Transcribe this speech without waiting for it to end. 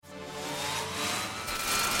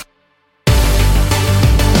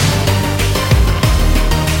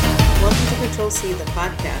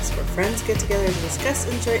friends get together to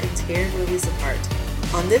discuss, enjoy, and tear movies apart.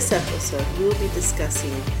 On this episode, we will be discussing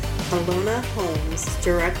Enola Holmes,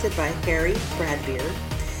 directed by Harry Bradbeer,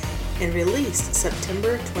 and released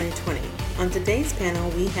September 2020. On today's panel,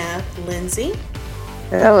 we have Lindsay.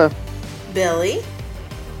 Hello. Billy.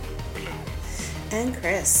 And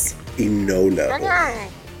Chris. Enola.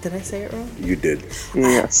 Did I say it wrong? You did.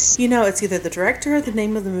 Yes. You know, it's either the director or the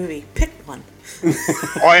name of the movie. Pick one.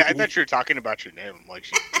 I thought you were talking about your name. Like,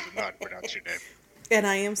 she did not pronounce your name. And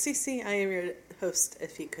I am Cece. I am your host,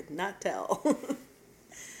 if you could not tell.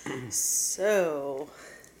 So,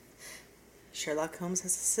 Sherlock Holmes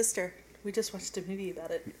has a sister. We just watched a movie about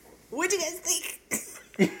it. What'd you guys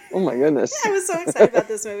think? Oh my goodness. I was so excited about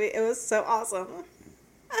this movie. It was so awesome.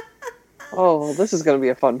 Oh, this is going to be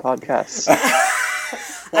a fun podcast.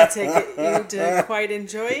 I take it you did quite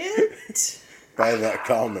enjoy it. By that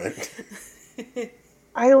comment.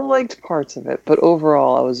 I liked parts of it, but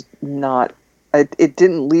overall I was not... It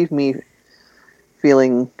didn't leave me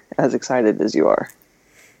feeling as excited as you are.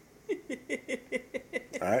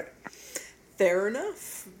 Alright. Fair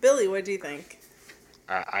enough. Billy, what do you think?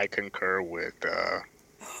 I concur with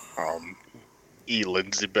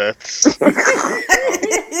Elizabeth's.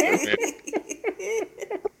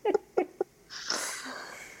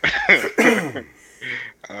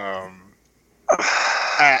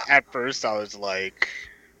 At first, I was like,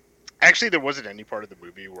 actually, there wasn't any part of the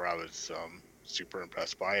movie where I was super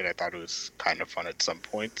impressed by it. I thought it was kind of fun at some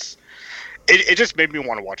points. It just made me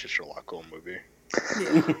want to watch a Sherlock Holmes movie.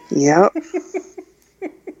 Yep.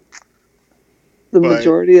 The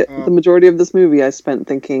majority of this movie I spent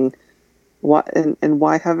thinking, why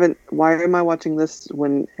am I watching this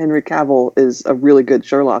when Henry Cavill is a really good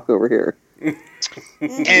Sherlock over here?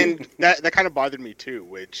 And that kind of bothered me too,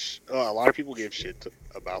 which a lot of people gave shit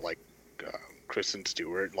about, like Kristen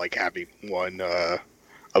Stewart like having one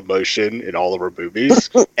emotion in all of her movies,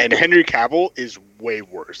 and Henry Cavill is way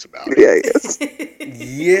worse about it. Yeah,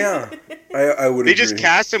 Yeah, I would They agree. just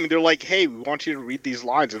cast him and they're like, hey, we want you to read these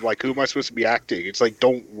lines. And like, who am I supposed to be acting? It's like,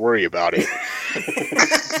 don't worry about it.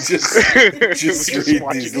 just read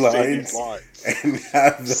want these you to say lines and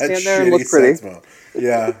have that Stand there and look shitty pretty. smile.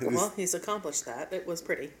 Yeah. Well, he's accomplished that. It was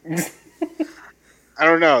pretty. I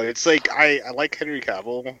don't know. It's like, I like Henry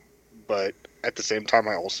Cavill, but at the same time,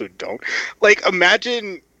 I also don't. Like,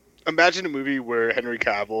 imagine a movie where Henry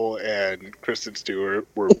Cavill and Kristen Stewart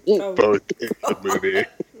were both in the movie.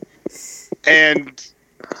 And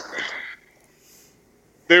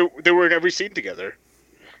they were in every scene together.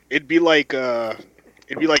 It'd be like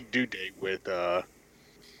Due Date with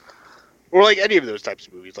or like any of those types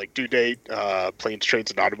of movies, like Due Date, Planes,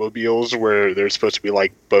 Trains, and Automobiles, where they're supposed to be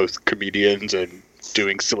like both comedians and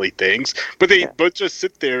doing silly things, but they both just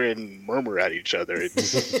sit there and murmur at each other.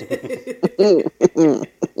 It's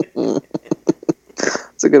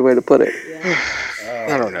It's a good way to put it.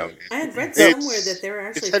 Yeah. I don't know. I had read somewhere that they were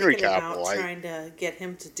actually it's Henry thinking about Cavill. trying to get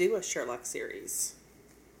him to do a Sherlock series.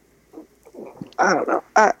 I don't know.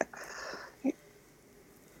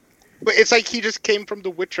 But it's like he just came from The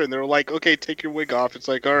Witcher, and they were like, "Okay, take your wig off." It's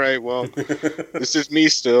like, all right, well, this is me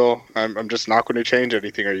still. I'm just not going to change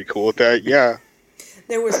anything. Are you cool with that? Yeah.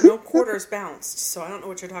 There was no quarters bounced, so I don't know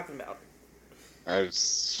what you're talking about. I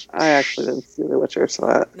actually didn't see The Witcher, so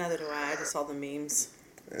that... Neither do I. I just saw the memes.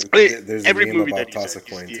 There's Every a meme movie about that he's toss a in,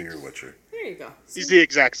 coin he's to the- your Witcher. There you go. He's the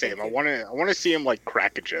exact same. I want to see him like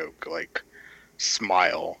crack a joke, like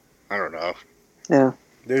smile. I don't know. Yeah.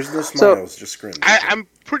 There's no smiles, just grins. I'm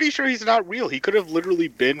pretty sure he's not real. He could have literally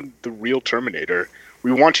been the real Terminator.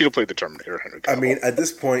 We want you to play the Terminator, Henry Cavill. I mean, at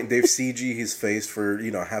this point, they've CG his face for,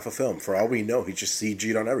 half a film. For all we know, he just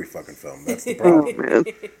CG'd on every fucking film. That's the problem. Oh, man.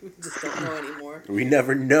 We just don't know anymore. We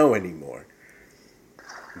never know anymore.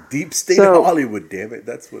 Deep state So- Hollywood, damn it.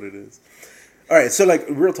 That's what it is. All right, so, like,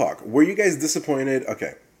 real talk. Were you guys disappointed?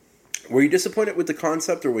 Okay. Were you disappointed with the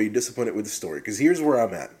concept or were you disappointed with the story? Because here's where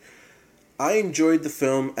I'm at. I enjoyed the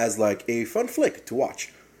film as, like, a fun flick to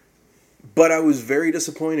watch. But I was very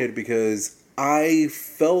disappointed because I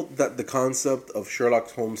felt that the concept of Sherlock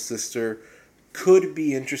Holmes' sister could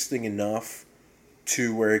be interesting enough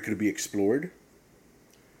to where it could be explored.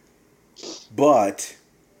 But,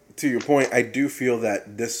 to your point, I do feel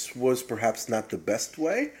that this was perhaps not the best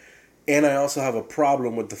way. And I also have a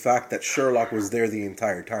problem with the fact that Sherlock was there the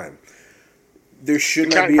entire time. There should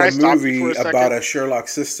not be Can I a stop you movie for a second? about a Sherlock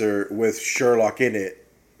sister with Sherlock in it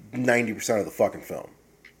 90% of the fucking film.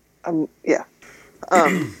 Yeah.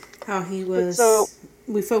 How he was. So-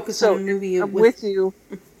 we focused So, on a movie I'm with you,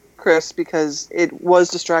 Chris, because it was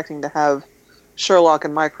distracting to have Sherlock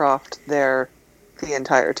and Mycroft there the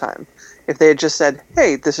entire time. if they had just said,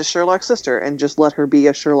 "Hey, this is Sherlock's sister," and just let her be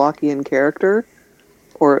a Sherlockian character,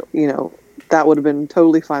 or that would have been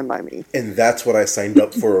totally fine by me. And that's what I signed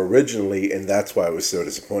up for originally, and that's why I was so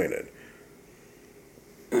disappointed.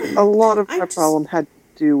 A lot of my problem had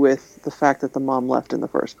to do with the fact that the mom left in the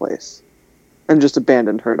first place and just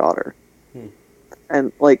abandoned her daughter.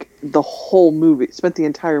 And, like, the whole movie, spent the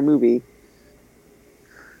entire movie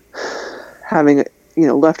having,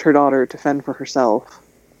 left her daughter to fend for herself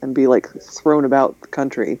and be, like, thrown about the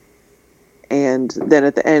country. And then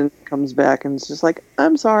at the end comes back and it's just like,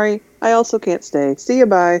 I'm sorry, I also can't stay. See you,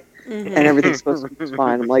 bye. And everything's supposed to be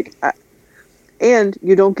fine. I'm like, and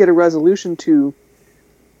you don't get a resolution to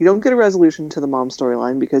the mom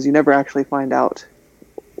storyline because you never actually find out,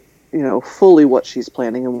 fully what she's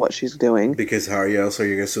planning and what she's doing. Because how else are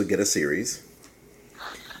you going to get a series?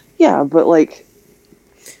 Yeah, but like...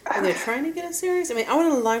 Are they trying to get a series? I mean, I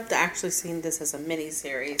would have loved to actually seen this as a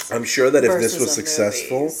mini-series. I'm sure that if this was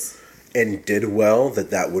successful and did well,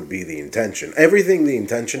 that would be the intention. Everything the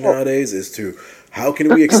intention nowadays is to, how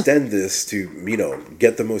can we extend this to,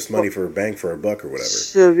 get the most money for a bang for a buck or whatever.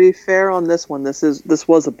 To be fair on this one, this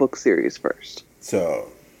was a book series first. So,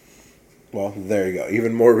 well, there you go.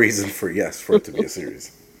 Even more reason for it to be a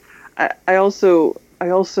series. I also, I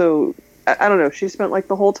don't know, she spent like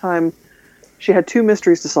the whole time, she had 2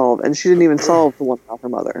 mysteries to solve, and she didn't even solve the one about her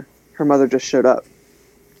mother. Her mother just showed up.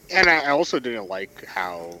 And I also didn't like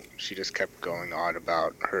how she just kept going on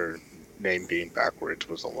about her name being backwards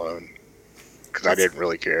was Alone. Because I didn't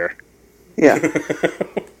really care. Yeah.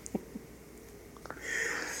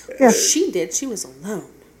 Yeah. She did. She was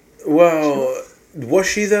alone. Well, was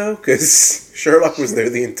she though? Because Sherlock was there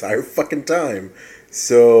the entire fucking time.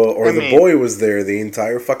 So, the boy was there the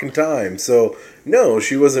entire fucking time. So, no,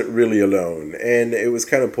 she wasn't really alone. And it was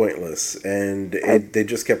kind of pointless. And they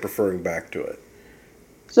just kept referring back to it.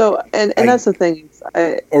 So, and that's the thing.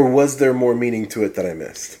 Or was there more meaning to it that I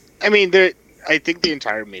missed? I mean, I think the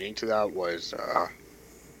entire meaning to that was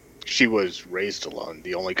she was raised alone.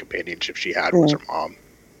 The only companionship she had was her mom.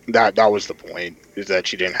 That was the point, is that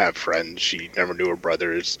she didn't have friends. She never knew her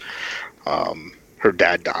brothers. Her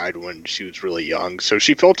dad died when she was really young, so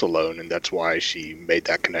she felt alone, and that's why she made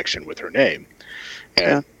that connection with her name.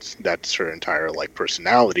 And that's her entire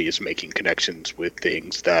personality, is making connections with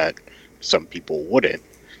things that some people wouldn't.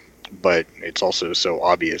 But it's also so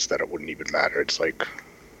obvious that it wouldn't even matter. It's like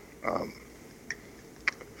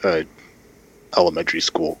elementary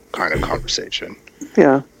school kind of conversation.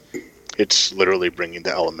 Yeah. It's literally bringing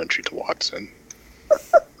the elementary to Watson.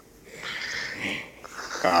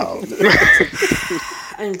 I'm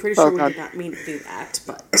pretty sure we did not mean to do that,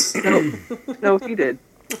 but... No, he did.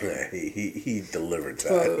 Yeah, he delivered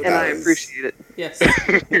that. And I appreciate it. Yes.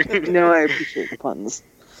 No, I appreciate the puns.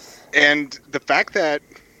 And the fact that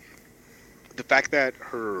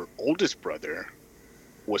her oldest brother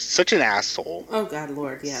was such an asshole. Oh God,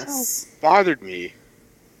 Lord, yes. Bothered me.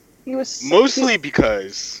 He was mostly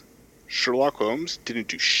because Sherlock Holmes didn't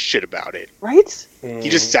do shit about it. Right? Mm-hmm. He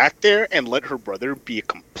just sat there and let her brother be a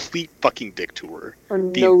complete fucking dick to her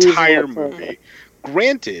the no entire reason movie.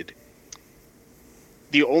 Granted,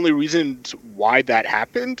 the only reason why that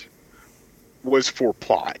happened was for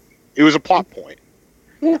plot. It was a plot point.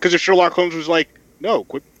 Yeah. Because if Sherlock Holmes was like, no,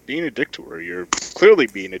 quit being a dick to her, you're clearly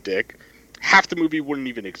being a dick, half the movie wouldn't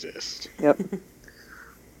even exist. Yep.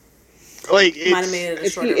 Like, might have made it a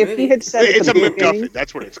shorter if movie. he had said it's a beginning, MacGuffin,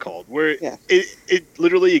 that's what it's called. Where it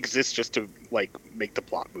literally exists just to make the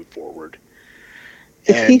plot move forward.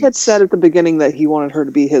 If he had said at the beginning that he wanted her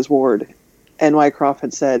to be his ward, and Mycroft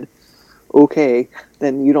had said, okay,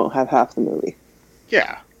 then you don't have half the movie.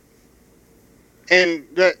 Yeah. And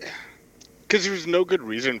that, because there's no good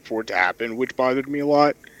reason for it to happen, which bothered me a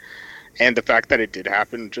lot. And the fact that it did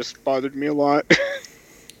happen just bothered me a lot.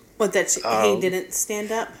 What, that he didn't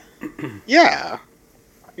stand up? Yeah.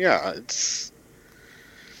 Yeah, it's...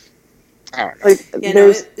 I don't know.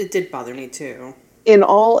 Yeah, it did bother me too. In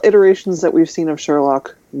all iterations that we've seen of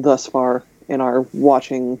Sherlock thus far in our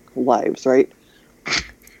watching lives, right?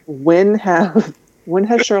 When has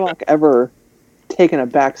Sherlock ever taken a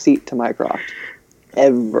back seat to Mycroft?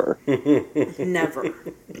 Ever. Never.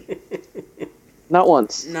 Not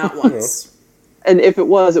once. Not once. And if it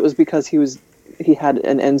was because he had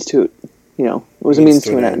an ends to it. It was a means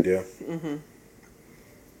to an end. Yeah. Mm-hmm.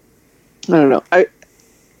 I don't know.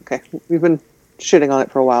 Okay, we've been shitting on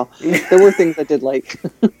it for a while. There were things I did like.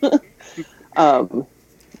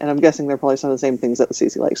 And I'm guessing they're probably some of the same things that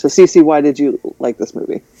Cece likes. So Cece, why did you like this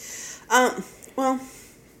movie? Well,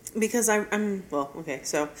 because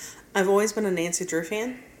so I've always been a Nancy Drew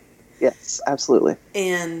fan. Yes, absolutely.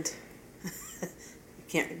 And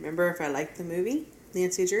can't remember if I liked the movie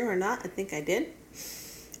Nancy Drew or not. I think I did.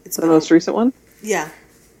 It's The most recent one? Yeah.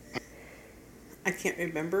 I can't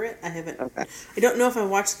remember it. I haven't. Okay. I don't know if I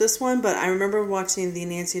watched this one, but I remember watching the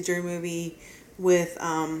Nancy Drew movie with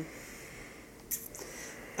oh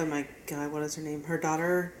my god, what is her name? Her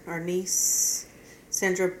daughter, our niece,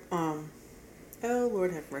 Sandra. Oh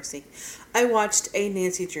Lord have mercy. I watched a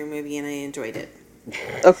Nancy Drew movie and I enjoyed it.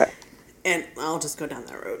 Okay. And I'll just go down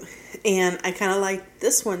that road. And I kind of liked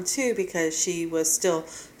this one too because she was still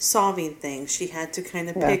solving things. She had to kind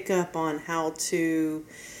of pick up on how to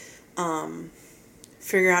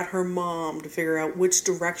figure out her mom, to figure out which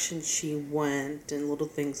direction she went and little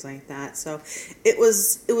things like that. So it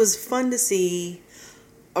was fun to see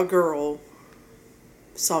a girl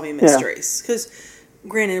solving mysteries. Because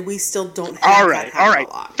granted, we still don't have that happen a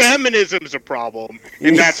lot. Feminism's a problem,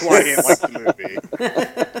 and that's why I didn't like the movie.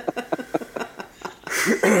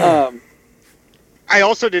 I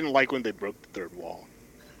also didn't like when they broke the third wall.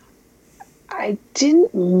 I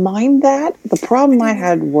didn't mind that. The problem I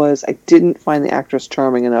had was I didn't find the actress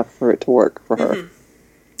charming enough for it to work for her.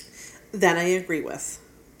 Mm-hmm. That I agree with.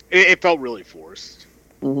 It felt really forced.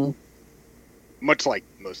 Mm-hmm. Much like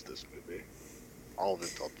most of this movie. All of it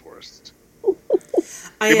felt forced.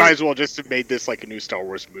 They might as well just have made this like a new Star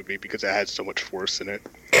Wars movie because it had so much force in it.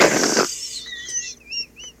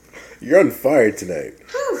 You're on fire tonight.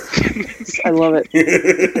 I love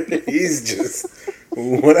it. He's just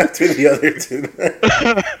one after the other tonight.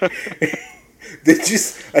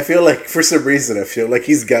 I feel like for some reason I feel like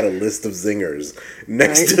he's got a list of zingers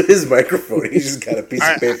next to his microphone. He's just got a piece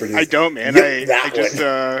of paper. I don't, man.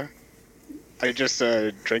 Yep, I just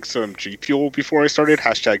drank some G Fuel before I started.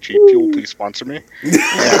 # G Fuel, please sponsor me.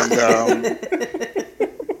 And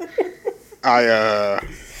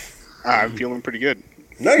I'm feeling pretty good.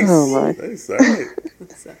 Nice. Oh my. Nice. All right.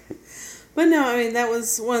 But no, I mean, that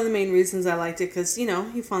was one of the main reasons I liked it because,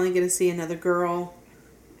 you finally get to see another girl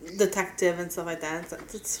detective and stuff like that.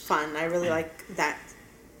 It's fun. I really like that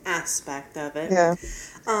aspect of it. Yeah.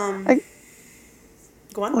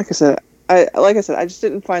 Go on. Like I said, I just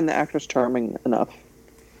didn't find the actress charming enough.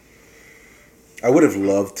 I would have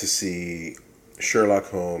loved to see Sherlock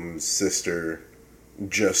Holmes' sister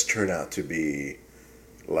just turn out to be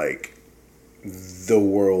like the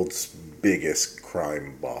world's biggest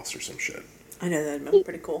crime boss or some shit. I know that'd be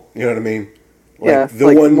pretty cool. You know what I mean? The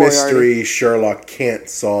like one Moriarty. mystery Sherlock can't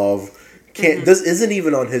solve, isn't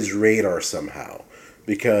even on his radar somehow,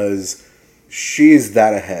 because she's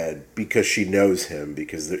that ahead because she knows him,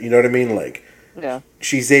 because you know what I mean? Like,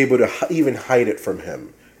 she's able to even hide it from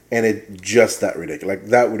him, and it just that ridiculous. Like,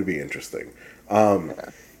 that would be interesting. And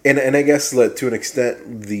I guess to an extent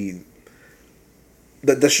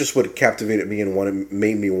that's just what captivated me and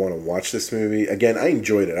made me want to watch this movie. Again, I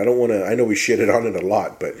enjoyed it. I know we shitted on it a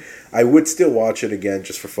lot, but I would still watch it again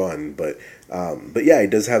just for fun. But yeah, it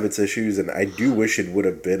does have its issues, and I do wish it would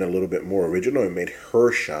have been a little bit more original and made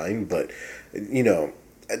her shine. But,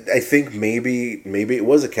 I think maybe it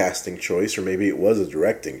was a casting choice, or maybe it was a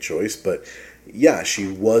directing choice. But yeah, she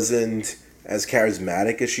wasn't as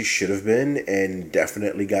charismatic as she should have been, and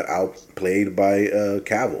definitely got outplayed by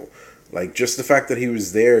Cavill. Like, just the fact that he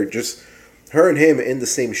was there, just her and him in the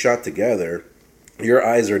same shot together, your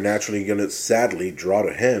eyes are naturally going to sadly draw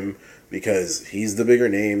to him because he's the bigger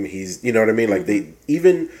name. He's, you know what I mean? Like,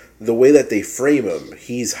 even the way that they frame him,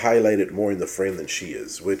 he's highlighted more in the frame than she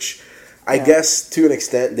is, which I guess to an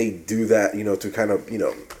extent they do that, to kind of,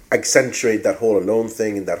 accentuate that whole alone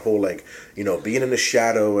thing and that whole, like, being in the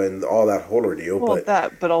shadow and all that whole ordeal. Well,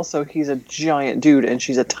 but also he's a giant dude and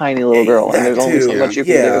she's a tiny little girl, and there's only so much you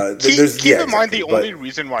can do. Keep in mind the only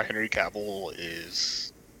reason why Henry Cavill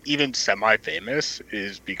is even semi-famous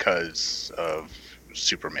is because of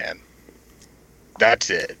Superman. That's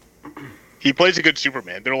it. He plays a good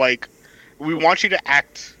Superman. They're like, we want you to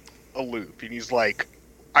act aloof, and he's like,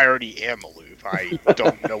 I already am aloof. I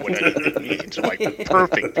don't know what anything means. I'm like,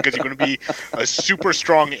 perfect, because you're going to be a super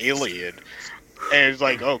strong alien. And it's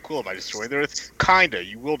like, oh, cool, am I destroying the Earth? Kinda.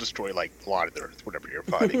 You will destroy, like, a lot of the Earth, whatever you're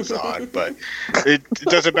fighting on, but it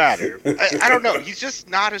doesn't matter. I don't know. He's just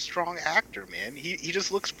not a strong actor, man. He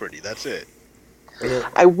just looks pretty. That's it.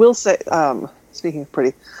 I will say, speaking of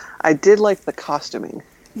pretty, I did like the costuming.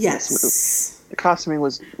 Yes. In this movie. The costuming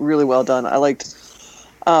was really well done. I liked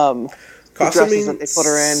costuming, that they put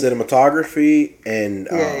her in. Cinematography, and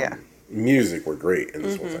music were great in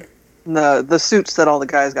this whole thing. The suits that all the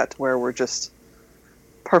guys got to wear were just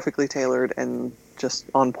perfectly tailored and just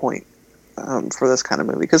on point for this kind of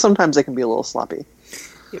movie, because sometimes they can be a little sloppy.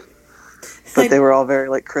 But they were all very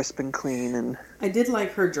like crisp and clean, and I did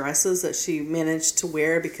like her dresses that she managed to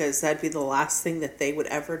wear because that'd be the last thing that they would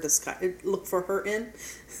ever look for her in.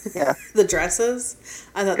 yeah, The dresses.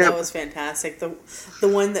 I thought that was fantastic. The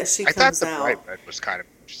one that she I comes thought the out. bright red was kind of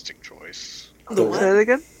an interesting choice. The what? say that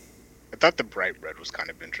again. I thought the bright red was kind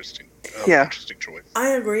of interesting. Yeah. Interesting choice. I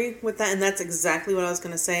agree with that, and that's exactly what I was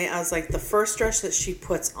going to say. I was like, the first dress that she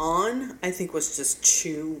puts on, I think was just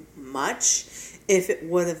too much. If it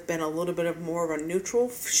would have been a little bit of more of a neutral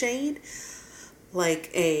shade,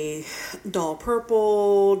 like a dull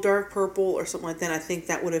purple, dark purple, or something like that, I think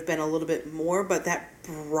that would have been a little bit more, but that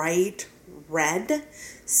bright red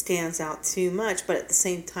stands out too much. But at the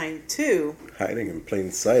same time, too, Hiding in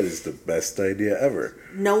plain sight is the best idea ever.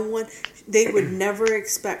 they would never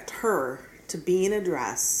expect her to be in a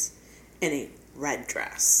dress, in a red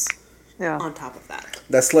dress. Yeah. On top of that.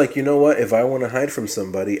 That's like, you know what? If I want to hide from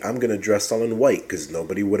somebody, I'm going to dress all in white because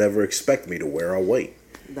nobody would ever expect me to wear all white.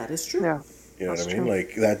 That is true. Yeah. You know That's what I mean? true.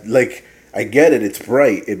 Like that. Like I get it. It's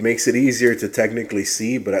bright. It makes it easier to technically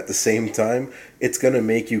see, but at the same time, it's going to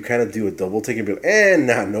make you kind of do a double take and be like,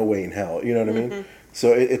 no way in hell. You know what I mean?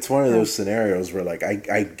 So it's one of those scenarios where like I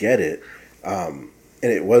get it. And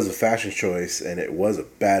it was a fashion choice, and it was a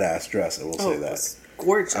badass dress. I will say It that. was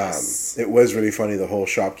gorgeous. It was really funny, the whole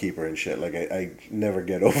shopkeeper and shit. Like, I never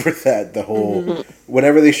get over that. The whole...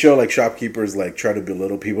 Whenever they show, like, shopkeepers, like, try to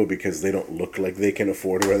belittle people because they don't look like they can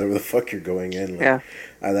afford whatever the fuck you're going in. Like,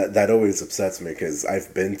 that always upsets me because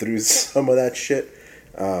I've been through some of that shit.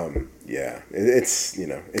 It's,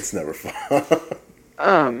 it's never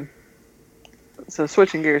fun. So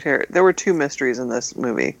switching gears here, there were two mysteries in this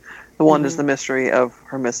movie. The one is the mystery of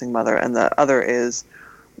her missing mother, and the other is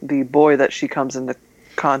the boy that she comes into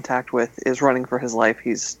contact with is running for his life.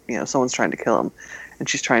 He's, someone's trying to kill him, and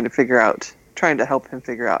she's trying to help him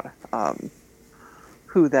figure out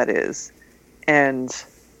who that is. And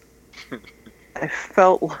I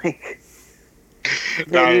felt like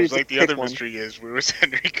No, they it was needed like to the pick other one. mystery is where was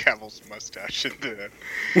Henry Cavill's mustache in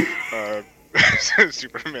the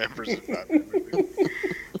Superman versus Batman movie.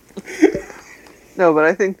 No, but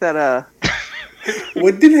I think that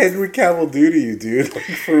What did Henry Cavill do to you, dude? Like,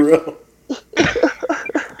 for real?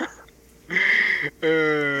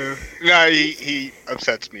 No, he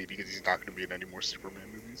upsets me because he's not going to be in any more Superman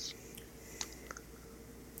movies.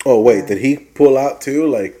 Oh, wait. Did he pull out, too?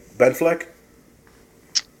 Like, Ben Fleck?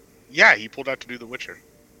 Yeah, he pulled out to do The Witcher.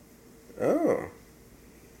 Oh.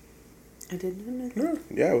 I didn't know that. No.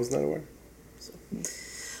 Yeah, I was not aware.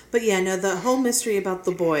 But yeah, no, the whole mystery about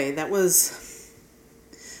the boy, that was...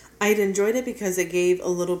 I'd enjoyed it because it gave a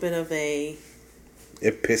little bit of a...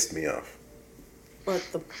 It pissed me off. But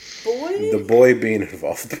the boy? The boy being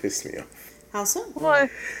involved pissed me off. How so? why?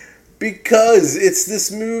 Because it's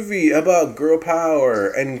this movie about girl power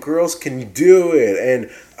and girls can do it,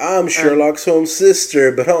 and I'm Sherlock Holmes'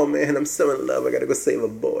 sister, but oh man, I'm so in love, I gotta go save a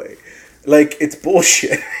boy. Like, it's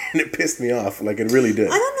bullshit, and it pissed me off. Like, it really did.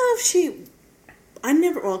 I don't know if she... I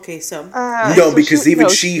never... Okay, so... No, so because even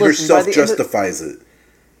she listen, herself by the end of- justifies it. by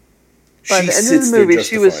She the end of sits the there movie,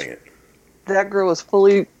 she was- justifying it. that girl was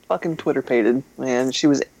fully fucking Twitter pated, man. She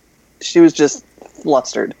was just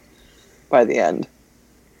flustered by the end.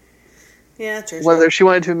 Yeah, true. Whether she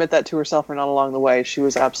wanted to admit that to herself or not along the way, she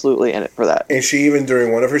was absolutely in it for that. And she even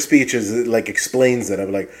during one of her speeches like explains it.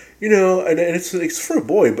 I'm like, and it's for a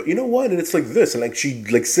boy, but you know what? And it's like this, and like she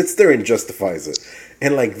like sits there and justifies it,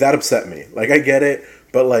 and like that upset me. Like I get it,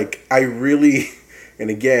 but like I really, and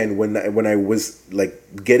again when I was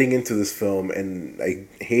like getting into this film, and I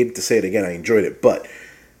hate to say it again, I enjoyed it, but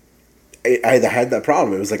I had that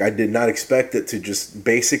problem. It was like I did not expect it to just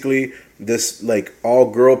basically this like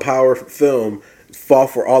all girl power film fall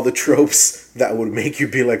for all the tropes that would make you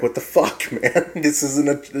be like, what the fuck, man? This isn't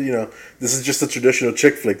this is just a traditional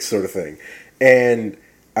chick flick sort of thing. And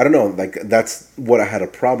I don't know, like that's what I had a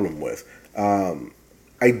problem with.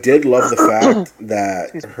 I did love the fact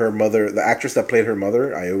that her mother, the actress that played her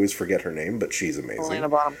mother, I always forget her name, but she's amazing. Helena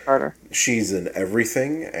Bonham Carter. She's in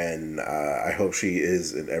everything, and I hope she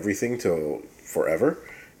is in everything till forever.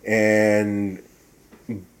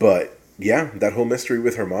 But yeah, that whole mystery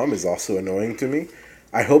with her mom is also annoying to me.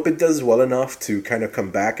 I hope it does well enough to kind of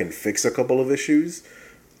come back and fix a couple of issues,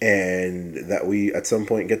 and that we at some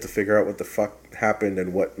point get to figure out what the fuck happened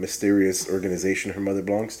and what mysterious organization her mother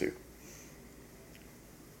belongs to.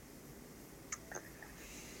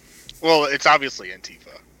 Well, it's obviously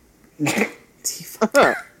Antifa.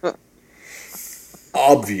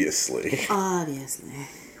 Obviously. Obviously.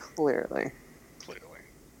 Clearly.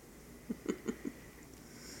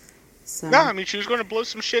 So, No, I mean, she was going to blow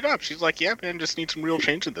some shit up. She's like, yeah, man, just need some real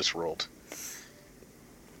change in this world.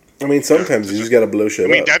 I mean, sometimes you just gotta blow shit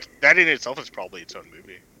I mean, up. that in itself is probably its own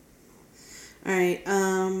movie. All right.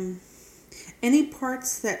 Any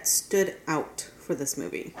parts that stood out for this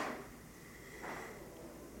movie?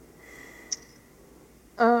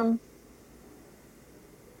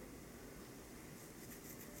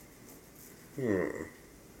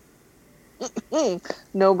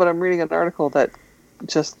 No, but I'm reading an article that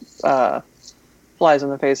just flies in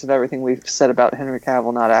the face of everything we've said about Henry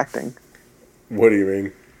Cavill not acting. What do you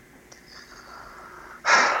mean?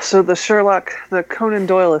 So the Conan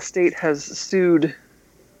Doyle estate has sued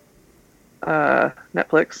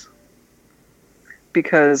Netflix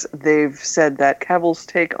because they've said that Cavill's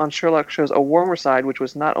take on Sherlock shows a warmer side, which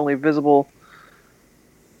was only visible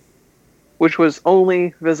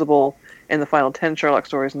in the final 10 Sherlock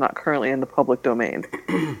stories, not currently in the public domain.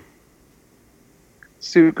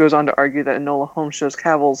 Suit goes on to argue that Enola Holmes shows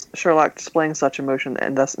Cavill's Sherlock displaying such emotion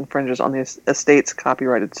and thus infringes on the estate's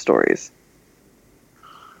copyrighted stories.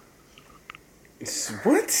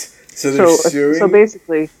 What? So they're suing? So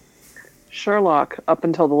basically, Sherlock, up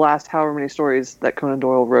until the last however many stories that Conan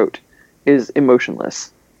Doyle wrote, is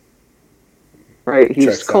emotionless. Right? He's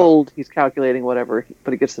Checks cold, out. he's calculating, whatever,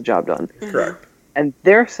 but he gets the job done. Correct. And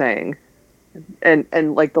they're saying,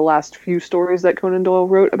 and like the last few stories that Conan Doyle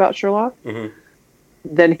wrote about Sherlock,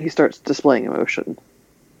 then he starts displaying emotion.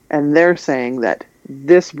 And they're saying that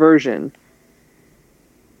this version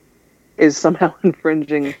is somehow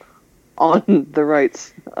infringing on the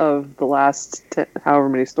rights of the last however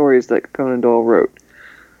many stories that Conan Doyle wrote.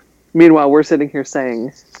 Meanwhile, we're sitting here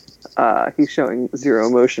saying he's showing zero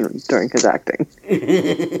emotion during his acting.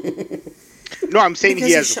 No, I'm saying Because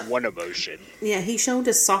he he has one emotion. Yeah, he showed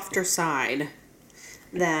a softer side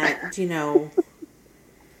that, you know...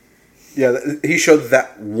 Yeah, he showed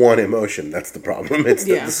that one emotion. That's the problem. It's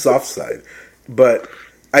the soft side. But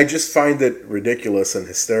I just find it ridiculous and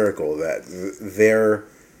hysterical that they're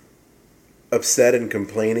upset and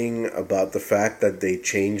complaining about the fact that they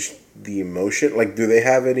changed the emotion. Like, do they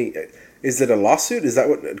have any... Is it a lawsuit? Is that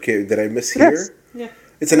what... Okay, did I mishear? Yes. Yeah.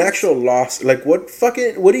 It's an actual loss. Like, what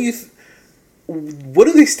fucking... What do you... What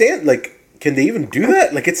do they stand... Like, can they even do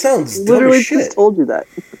that? Like, it sounds dumb Literally as shit. just told you that.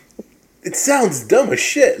 It sounds dumb as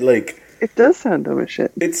shit. Like... It does sound dumb as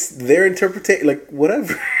shit. It's their interpretation, like,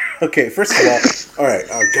 whatever. Okay, first of all, alright,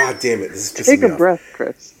 oh, god damn it, this is pissing me off. Take a breath,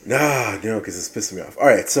 Chris. Nah, no, because it's pissing me off.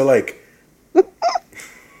 Alright, so, like, I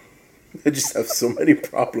just have so many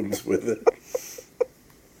problems with it.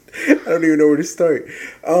 I don't even know where to start.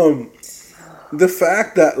 The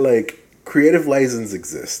fact that, like, creative license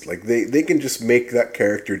exists, like, they can just make that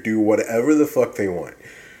character do whatever the fuck they want.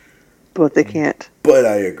 But they can't. But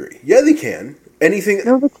I agree. Yeah, they can. Anything...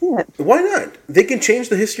 No, they can't. Why not? They can change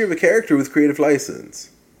the history of a character with creative license.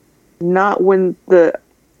 Not when the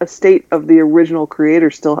estate of the original creator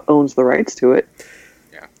still owns the rights to it.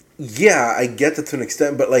 Yeah, I get that to an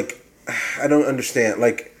extent, but, like, I don't understand.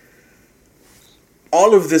 Like,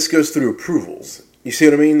 all of this goes through approvals. You see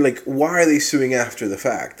what I mean? Like, why are they suing after the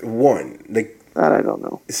fact? One, like... That I don't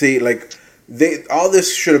know. See, like, all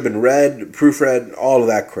this should have been read, proofread, all of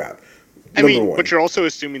that crap. I mean, but you're also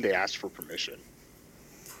assuming they asked for permission.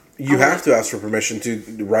 You have to ask for permission to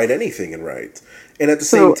write anything and write. And at the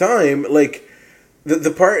same time, like,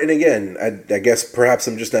 the part, and again, I guess perhaps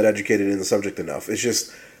I'm just not educated in the subject enough, it's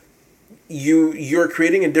just, you're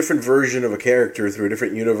creating a different version of a character through a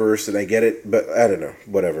different universe, and I get it, but I don't know,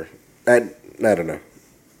 whatever. I don't know.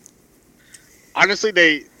 Honestly,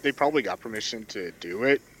 they probably got permission to do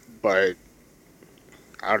it, but...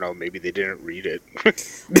 I don't know. Maybe they didn't read it.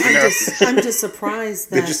 I'm just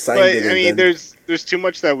surprised that. They just signed it. I mean, there's too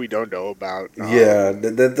much that we don't know about. Yeah,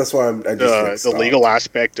 that's why I just the legal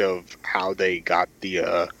aspect of how they got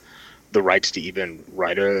the rights to even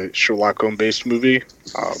write a Sherlock Holmes-based movie,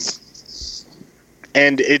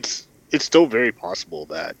 and it's still very possible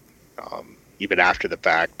that even after the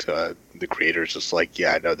fact, the creator's just like,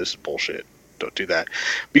 yeah, I know this is bullshit. Don't do that,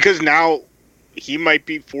 because now. He might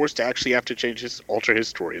be forced to actually have to alter his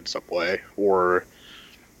story in some way, or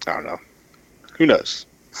I don't know. Who knows?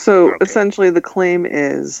 So essentially, the claim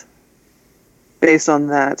is based on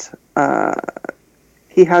that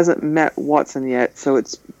he hasn't met Watson yet, so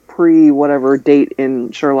it's pre-whatever date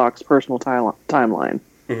in Sherlock's personal timeline,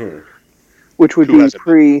 which would be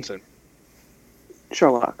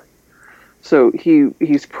pre-Sherlock. So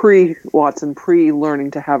he's pre-Watson,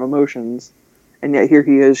 pre-learning to have emotions. And yet here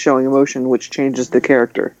he is showing emotion, which changes the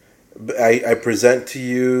character. I present to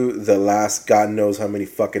you the last God knows how many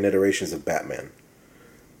fucking iterations of Batman.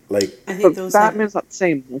 Like, I think those Batman's not the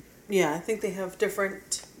same. Yeah, I think they have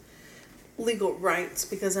different legal rights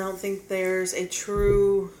because I don't think there's a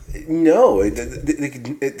true. No,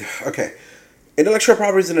 okay. Intellectual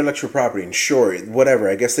property is an intellectual property, and sure, whatever.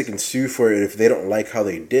 I guess they can sue for it if they don't like how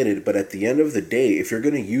they did it. But at the end of the day, if you're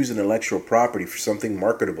going to use an intellectual property for something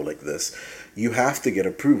marketable like this, you have to get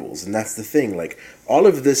approvals, and that's the thing. Like, all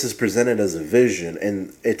of this is presented as a vision,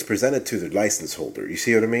 and it's presented to the license holder. You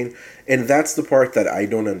see what I mean? And that's the part that I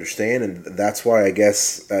don't understand, and that's why I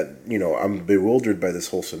guess I'm bewildered by this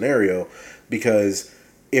whole scenario, because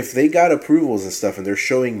if they got approvals and stuff and they're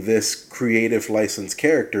showing this creative licensed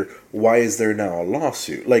character, why is there now a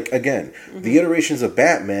lawsuit? Like, again, the iterations of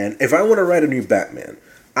Batman, if I want to write a new Batman,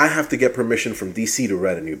 I have to get permission from DC to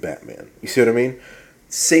write a new Batman. You see what I mean?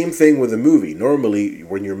 Same thing with a movie. Normally,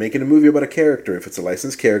 when you're making a movie about a character, if it's a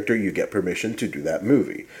licensed character, you get permission to do that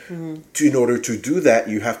movie. In order to do that,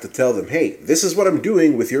 you have to tell them, hey, this is what I'm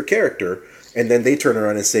doing with your character, and then they turn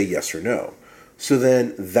around and say yes or no. So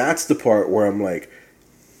then that's the part where I'm like,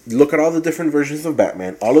 look at all the different versions of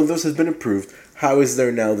Batman. All of those has been approved. How is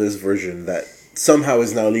there now this version that somehow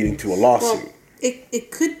is now leading to a lawsuit? Well, it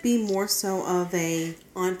could be more so of a,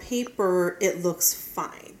 on paper, it looks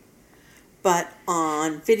fine. But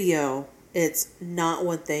on video, it's not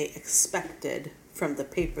what they expected from the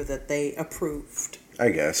paper that they approved. I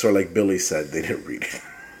guess. Or like Billy said, they didn't read it.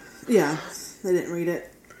 Yeah, they didn't read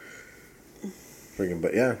it.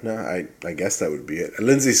 But yeah, no, I guess that would be it.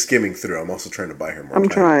 Lindsay's skimming through. I'm also trying to buy her more I'm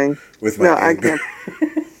time trying. with my anger.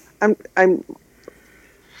 I can't.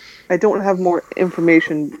 I don't have more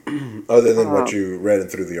information other than what you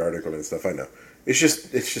read through the article and stuff. I know. It's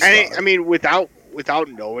just. I mean, without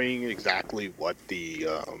knowing exactly what the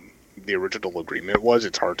original agreement was,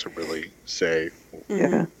 it's hard to really say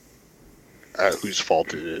whose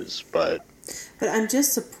fault it is. But I'm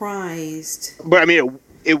just surprised. But I mean,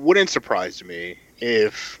 it wouldn't surprise me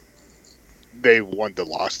if they won the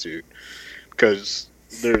lawsuit, because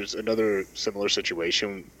there's another similar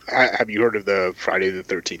situation. Have you heard of the Friday the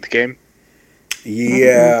 13th game?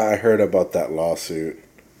 Yeah, I heard about that lawsuit.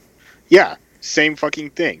 Yeah, same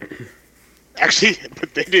fucking thing. Actually,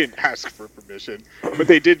 but they didn't ask for permission. But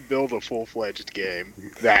they did build a full-fledged game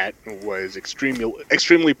that was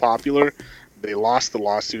extremely popular. They lost the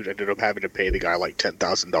lawsuit, ended up having to pay the guy like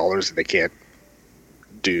 $10,000, and they can't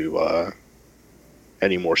do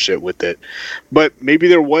any more shit with it. But maybe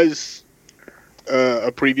there was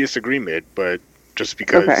a previous agreement, but just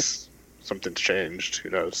because something's changed, who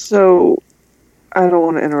knows? So, I don't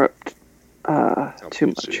want to interrupt too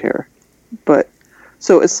much here, but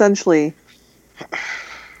so essentially,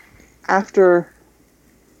 after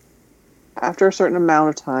a certain amount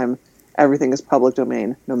of time, everything is public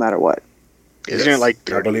domain, no matter what. Isn't it like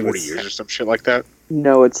 30, 40 years or some shit like that?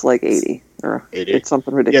 No, it's like 80. Or 80? It's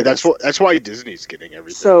something ridiculous. Yeah, that's why Disney's getting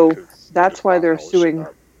everything. So that's why they're suing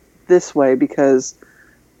this way, because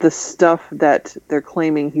the stuff that they're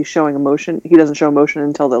claiming he's showing emotion, he doesn't show emotion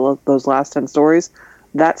until those last 10 stories.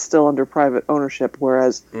 That's still under private ownership,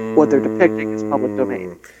 whereas what they're depicting is public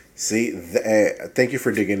domain. See, thank you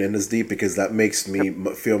for digging in this deep, because that makes me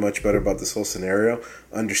feel much better about this whole scenario,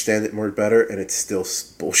 understand it more better, and it's still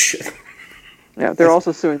bullshit. Yeah, they're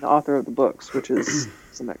also suing the author of the books, which is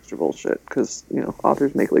some extra bullshit, because,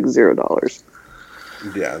 authors make like $0.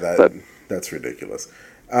 Yeah, that's ridiculous.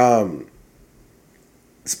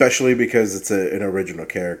 Especially because it's an original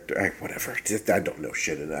character. Whatever. I don't know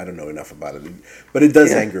shit, and I don't know enough about it. But it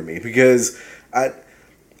does anger me, because I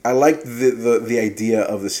like the idea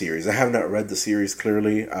of the series. I have not read the series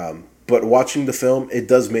clearly, but watching the film, it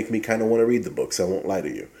does make me kind of want to read the books. I won't lie to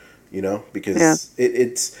you. Because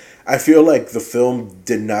it's. I feel like the film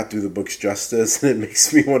did not do the books justice, and it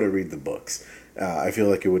makes me want to read the books. I feel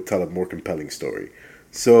like it would tell a more compelling story.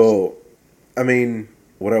 So, I mean,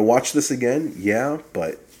 would I watch this again? Yeah,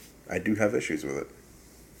 but I do have issues with it.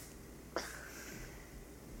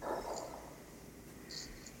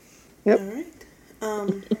 Yep. All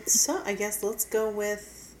right. So I guess let's go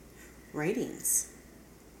with ratings.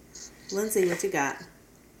 Lindsay, what you got?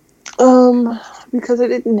 Because I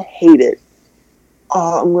didn't hate it,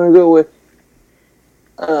 I'm gonna go with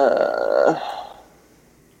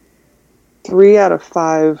 3 out of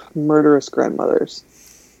 5 murderous grandmothers.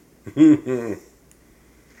 That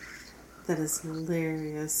is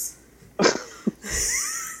hilarious. All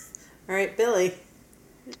right, Billy.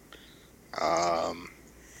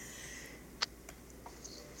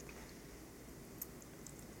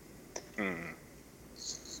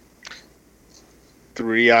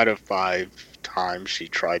 3 out of 5 times she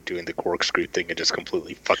tried doing the corkscrew thing and just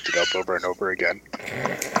completely fucked it up over and over again.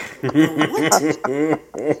 The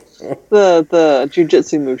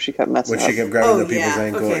jujitsu move she kept messing up. When she kept grabbing the people's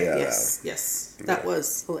ankle. Okay. Yeah, yes. That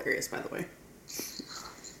was hilarious, by the way.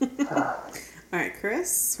 All right,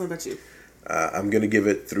 Chris, what about you? I'm going to give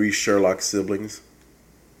it 3 Sherlock siblings.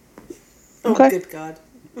 Oh, Okay. good God.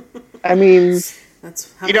 I mean,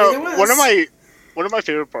 That's how You many know, there was. one of my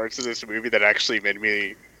favorite parts of this movie that actually made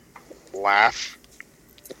me laugh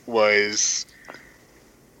was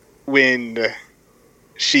when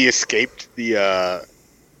she escaped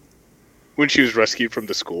when she was rescued from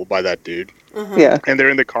the school by that dude. yeah. And they're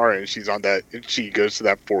in the car, and she goes to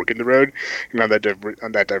that fork in the road, and on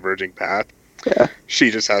that diverging path, Yeah. she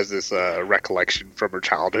just has this recollection from her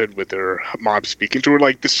childhood with her mom speaking to her,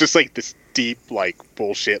 like this, just like this deep, like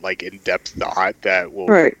bullshit, like in-depth thought that will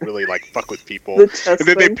Right. really like fuck with people. The chest And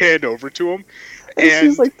then they thing. pan over to him, And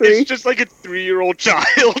she's like 3. it's just like a 3-year-old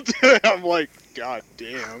child. I'm like, God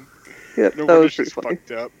damn, Yeah, no that wonder was pretty she's funny.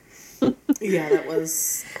 fucked up. Yeah, that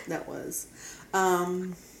was.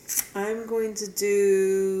 I'm going to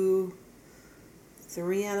do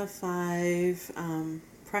 3 out of 5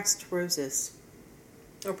 pressed roses.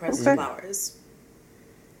 Or pressed Okay. flowers.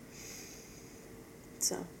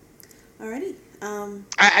 So, alrighty.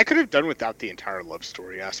 I could have done without the entire love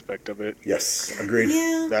story aspect of it. Yes, agreed.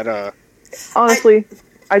 Yeah. That Honestly,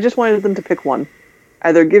 I just wanted them to pick one.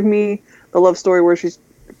 Either give me the love story where she's,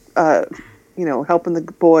 helping the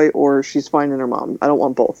boy, or she's finding her mom. I don't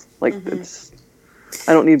want both. Like,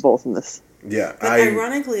 I don't need both in this. Yeah, But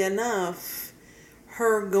ironically enough,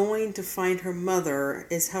 her going to find her mother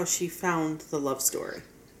is how she found the love story.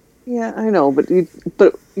 Yeah, I know, but you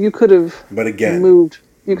could have But again, moved.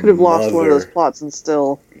 You could have lost one of those mother- plots and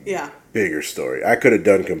still. Yeah. bigger story. I could have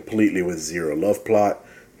done completely with 0 love plot.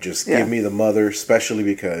 Just Yeah. give me the mother, especially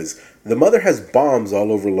because the mother has bombs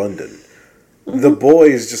all over London. The boy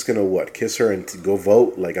is just gonna kiss her and go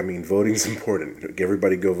vote. Like, I mean, voting's important.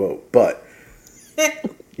 Everybody go vote. But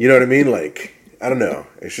you know what I mean? Like, I don't know.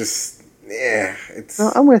 It's just, it's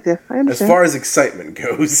No, I'm with you. I as understand. far as excitement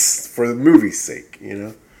goes for the movie's sake.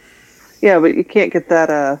 Yeah, but you can't get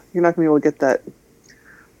that. You're not gonna be able to get that.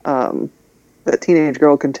 That teenage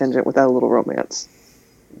girl contingent without a little romance.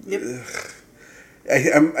 Yep.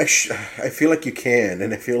 I feel like you can,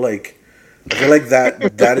 and I feel like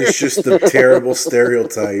that is just a terrible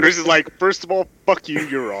stereotype. Chris is like, first of all, fuck you,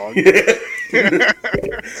 you're wrong.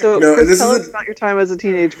 So, No, Chris, this tell isn't- us about your time as a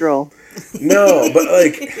teenage girl. No, but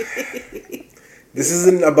this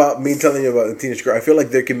isn't about me telling you about the teenage girl. I feel like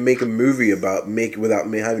they can make a movie without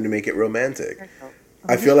me having to make it romantic.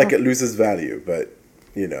 I feel like it loses value, but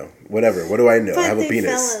whatever. What do I know? I have a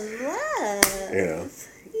penis. Fell in love.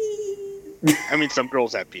 I mean, some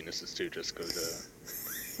girls have penises too. Just go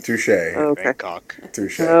to Touche. Okay. Bangkok.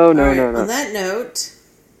 Touche. No, All no, right, no, no. On that note,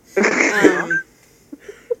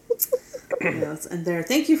 yes, and there.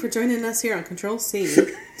 Thank you for joining us here on Control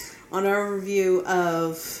C on our review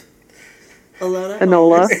of Enola.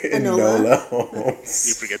 Enola. Holmes. Enola. Holmes.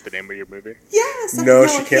 You forget the name of your movie. Yes. No, I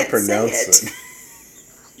she can't pronounce say it.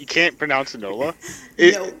 You can't pronounce Enola.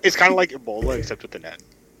 No. It's kind of like Ebola, except with an N.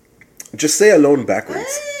 Just say alone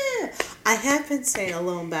backwards. Ah, I have been saying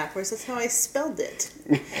alone backwards. That's how I spelled it.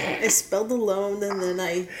 I spelled alone and then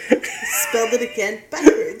I spelled it again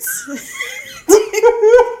backwards.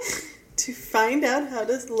 To find out how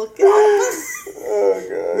to look it up.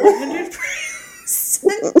 Oh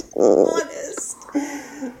 100% honest.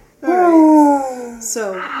 Alright.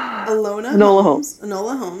 So, Enola Holmes.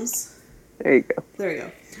 Enola Holmes. There you go. There you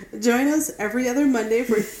go. Join us every other Monday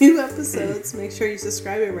for new episodes. Make sure you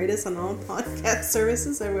subscribe and rate us on all podcast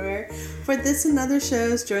services everywhere. For this and other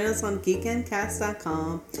shows, join us on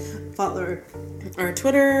geekandcast.com. Follow our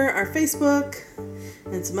Twitter, our Facebook,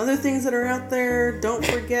 and some other things that are out there. Don't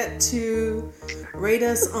forget to rate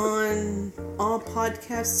us on all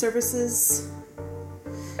podcast services.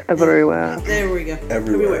 Everywhere. There we go.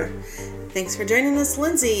 Everywhere. Thanks for joining us,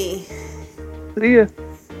 Lindsay, See ya.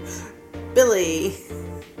 Billy,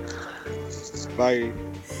 Bye.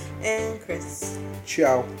 and Chris.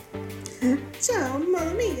 Ciao. Ciao,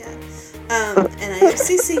 mamma mia. And I am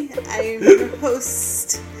Cece. I am your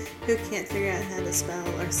host who can't figure out how to spell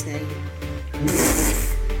or say.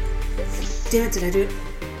 Damn it, did I do it?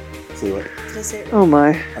 See what? Did I say it? Oh my.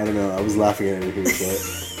 I don't know. I was laughing at anything,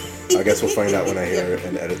 but I guess we'll find out when I hear it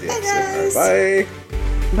and edit the Bye, episode. guys. All right,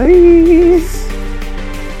 bye. Bye.